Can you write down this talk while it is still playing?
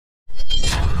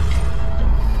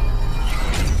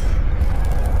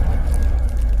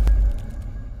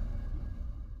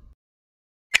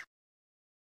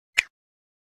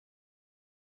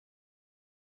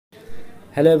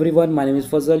Hello everyone, my name is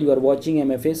Fazal. You are watching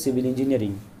MFA Civil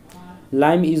Engineering.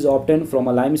 Lime is obtained from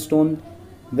a limestone.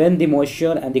 When the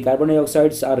moisture and the carbon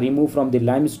dioxides are removed from the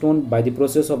limestone by the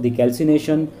process of the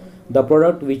calcination, the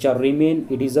product which are remain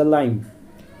it is a lime.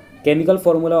 Chemical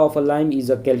formula of a lime is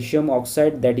a calcium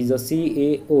oxide, that is a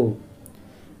CaO.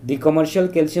 The commercial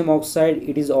calcium oxide,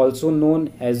 it is also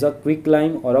known as a quick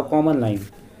lime or a common lime.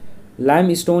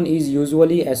 Limestone is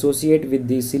usually associated with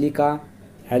the silica,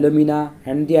 alumina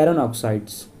and the iron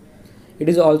oxides. It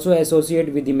is also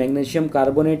associated with the magnesium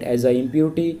carbonate as an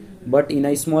impurity, but in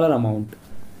a smaller amount.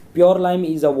 Pure lime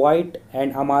is a white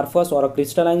and amorphous or a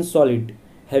crystalline solid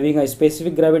having a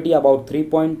specific gravity about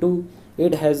 3.2.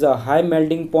 It has a high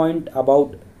melting point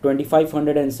about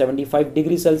 2575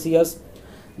 degrees Celsius.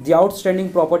 The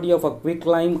outstanding property of a quick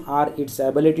lime are its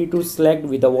ability to slack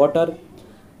with the water.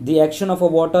 The action of a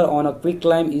water on a quick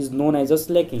lime is known as a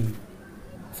slacking.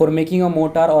 For making a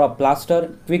mortar or a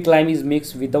plaster, quick lime is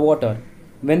mixed with the water.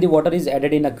 When the water is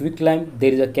added in a quick lime,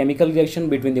 there is a chemical reaction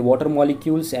between the water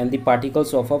molecules and the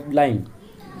particles of a lime.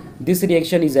 This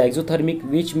reaction is exothermic,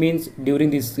 which means during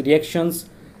these reactions,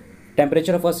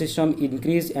 temperature of a system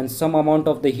increase and some amount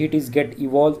of the heat is get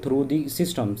evolved through the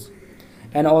systems.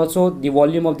 And also the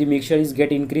volume of the mixture is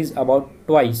get increased about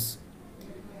twice.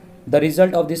 The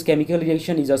result of this chemical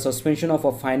reaction is a suspension of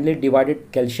a finely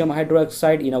divided calcium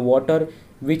hydroxide in a water,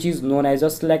 which is known as a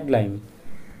slacked lime.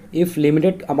 If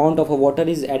limited amount of a water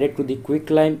is added to the quick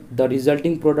lime, the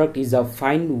resulting product is a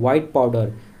fine white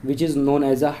powder, which is known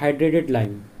as a hydrated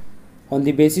lime. On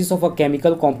the basis of a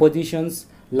chemical compositions,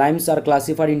 limes are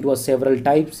classified into several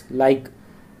types like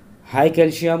high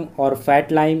calcium or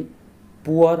fat lime,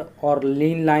 poor or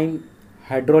lean lime,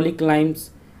 hydraulic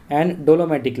limes and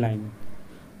dolomitic lime.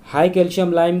 High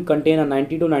calcium lime contain a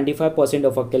 90 to 95%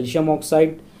 of a calcium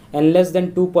oxide and less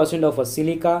than 2% of a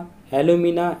silica,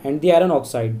 alumina and the iron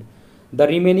oxide. The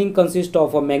remaining consists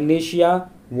of a magnesia,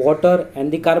 water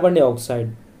and the carbon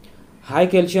dioxide. High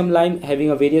calcium lime having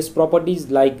a various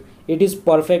properties like it is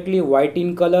perfectly white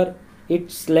in color, it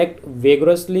slacked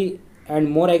vigorously and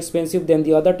more expensive than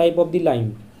the other type of the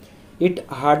lime. It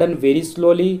harden very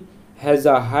slowly, has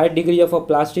a high degree of a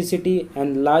plasticity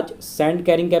and large sand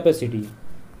carrying capacity.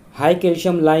 High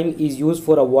calcium lime is used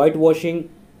for a whitewashing,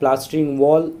 plastering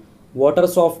wall, water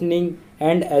softening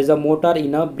and as a mortar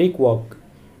in a brickwork.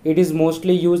 It is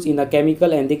mostly used in the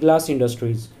chemical and the glass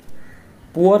industries.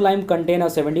 Poor lime contain a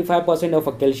 75% of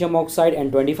a calcium oxide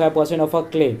and 25% of a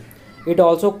clay. It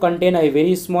also contain a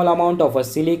very small amount of a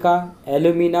silica,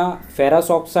 alumina, ferrous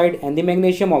oxide and the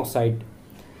magnesium oxide.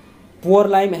 Poor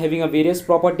lime having a various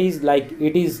properties like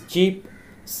it is cheap,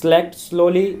 slacked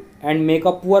slowly and make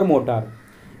a poor mortar.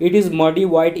 It is muddy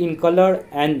white in color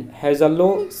and has a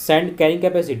low sand carrying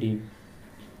capacity.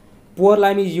 Poor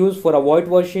lime is used for a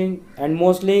whitewashing and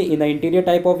mostly in the interior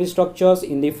type of structures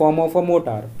in the form of a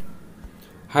mortar.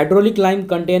 Hydraulic lime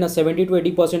contain a 70 to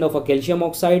 80% of a calcium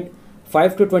oxide,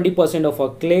 5 to 20% of a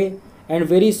clay and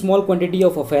very small quantity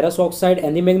of a ferrous oxide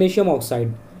and the magnesium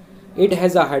oxide. It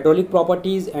has a hydraulic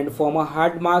properties and form a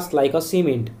hard mass like a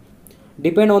cement.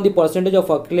 Depend on the percentage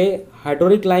of a clay,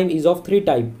 hydraulic lime is of three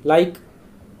types like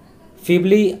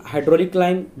feebly hydraulic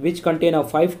lime, which contain a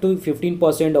 5 to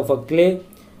 15% of a clay.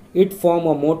 It form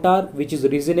a mortar which is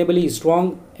reasonably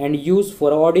strong and used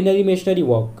for ordinary masonry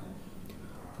work.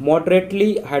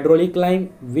 Moderately hydraulic lime,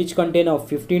 which contain a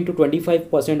 15 to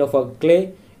 25% of a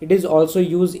clay. It is also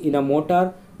used in a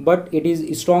mortar, but it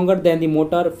is stronger than the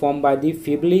mortar formed by the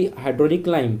feebly hydraulic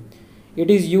lime.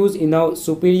 It is used in a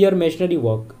superior masonry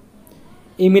work.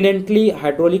 Eminently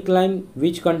hydraulic lime,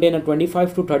 which contain a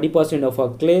 25 to 30% of a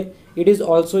clay. It is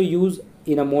also used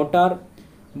in a mortar,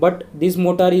 but this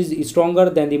mortar is stronger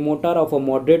than the mortar of a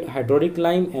moderate hydraulic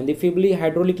lime and the feebly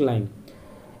hydraulic lime.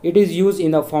 It is used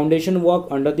in the foundation work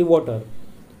under the water.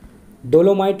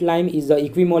 Dolomite lime is the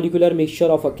equimolecular mixture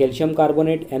of a calcium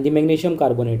carbonate and the magnesium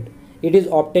carbonate. It is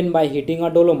obtained by heating a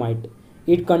dolomite.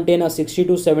 It contains a 60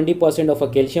 to 70% of a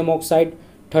calcium oxide,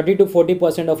 30 to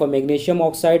 40% of a magnesium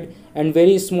oxide and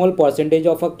very small percentage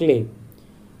of a clay.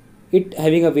 It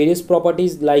having a various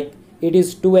properties like it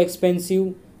is too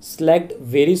expensive, slacked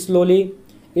very slowly,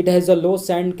 it has a low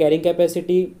sand carrying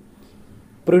capacity,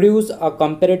 produce a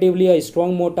comparatively a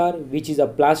strong mortar which is a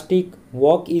plastic,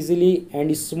 work easily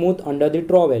and is smooth under the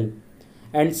trowel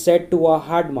and set to a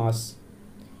hard mass.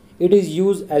 It is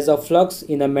used as a flux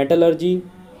in a metallurgy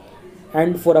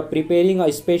and for a preparing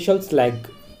a special slag.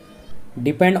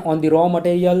 Depend on the raw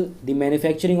material, the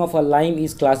manufacturing of a lime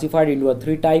is classified into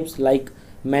three types like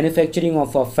manufacturing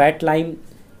of a fat lime,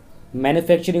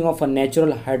 manufacturing of a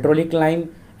natural hydraulic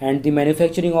lime and the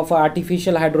manufacturing of a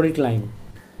artificial hydraulic lime.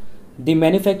 The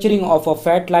manufacturing of a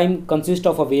fat lime consists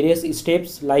of various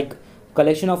steps like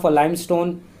collection of a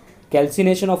limestone,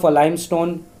 calcination of a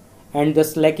limestone, and the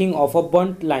slacking of a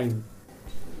burnt lime.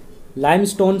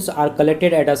 Limestones are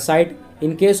collected at a site.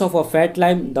 In case of a fat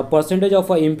lime, the percentage of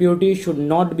a impurity should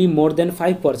not be more than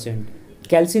 5%.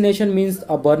 Calcination means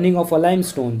a burning of a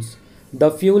limestones.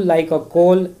 The fuel like a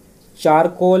coal,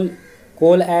 charcoal,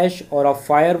 coal ash or a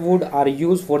firewood are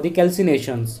used for the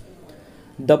calcinations.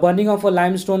 The burning of a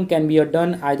limestone can be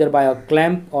done either by a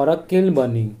clamp or a kiln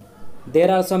burning. There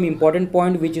are some important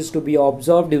points which is to be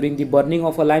observed during the burning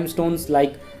of a limestones,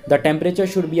 like the temperature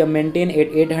should be maintained at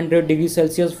 800 degrees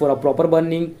Celsius for a proper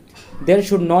burning. There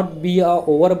should not be a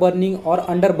overburning or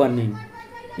underburning.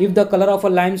 If the color of a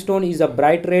limestone is a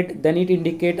bright red, then it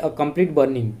indicates a complete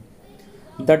burning.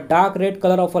 The dark red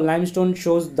color of a limestone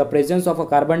shows the presence of a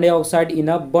carbon dioxide in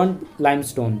a burnt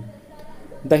limestone.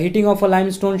 The heating of a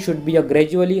limestone should be a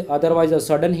gradually, otherwise a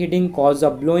sudden heating causes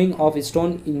a blowing of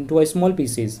stone into a small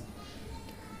pieces.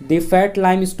 The fat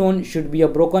limestone should be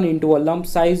broken into a lump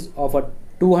size of a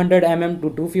 200 mm to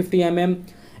 250 mm,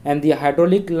 and the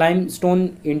hydraulic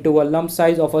limestone into a lump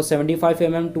size of a 75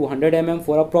 mm to 100 mm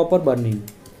for a proper burning.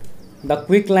 The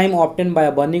quick lime obtained by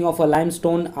a burning of a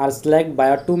limestone are slacked by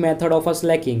a two method of a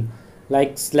slacking,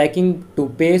 like slacking to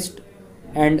paste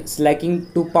and slacking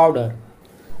to powder.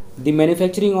 The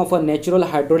manufacturing of a natural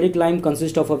hydraulic lime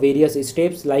consists of various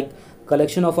steps like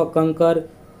collection of a conker,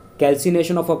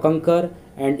 calcination of a conker,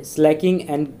 and slacking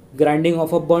and grinding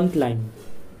of a burnt lime.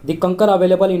 The conker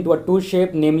available into a two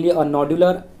shape, namely a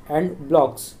nodular and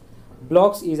blocks.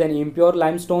 Blocks is an impure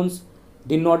limestones.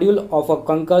 The nodule of a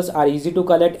conkers are easy to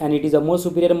collect and it is a more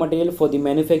superior material for the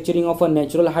manufacturing of a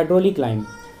natural hydraulic lime.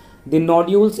 The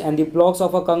nodules and the blocks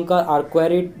of a conker are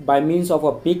quarried by means of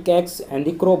a pickaxe and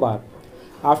the crowbar.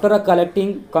 After a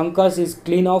collecting, conkers is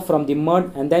cleaned off from the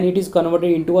mud and then it is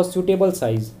converted into a suitable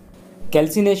size.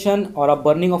 Calcination or a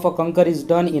burning of a conker is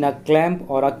done in a clamp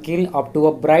or a kiln up to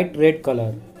a bright red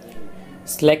color.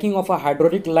 Slacking of a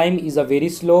hydraulic lime is a very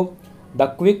slow. The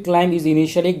quick lime is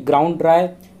initially ground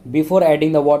dry before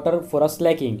adding the water for a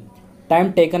slacking.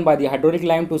 Time taken by the hydraulic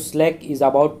lime to slack is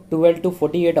about 12 to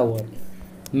 48 hours.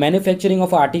 Manufacturing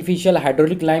of artificial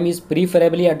hydraulic lime is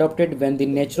preferably adopted when the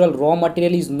natural raw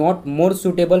material is not more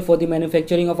suitable for the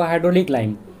manufacturing of a hydraulic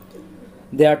lime.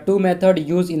 There are two methods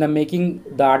used in the making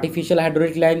the artificial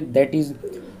hydraulic lime, that is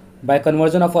by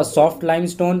conversion of a soft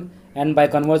limestone and by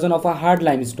conversion of a hard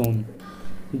limestone.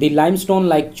 The limestone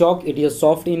like chalk, it is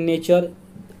soft in nature.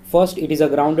 First it is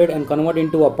grounded and converted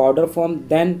into a powder form,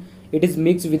 then it is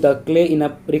mixed with the clay in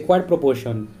a required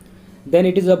proportion. Then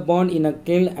it is burned in a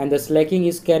kiln and the slacking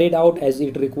is carried out as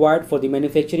it required for the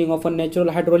manufacturing of a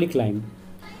natural hydraulic lime.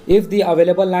 If the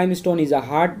available limestone is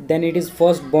hard, then it is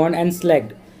first burned and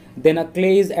slacked. Then a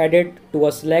clay is added to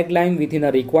a slag lime within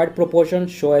a required proportion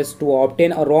so as to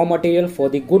obtain a raw material for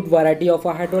the good variety of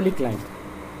a hydraulic lime.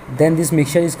 Then this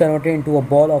mixture is converted into a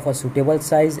ball of a suitable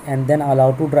size and then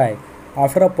allowed to dry.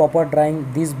 After a proper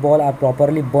drying, these balls are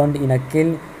properly burned in a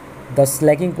kiln. The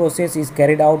slacking process is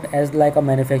carried out as like a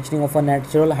manufacturing of a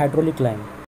natural hydraulic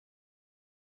lime.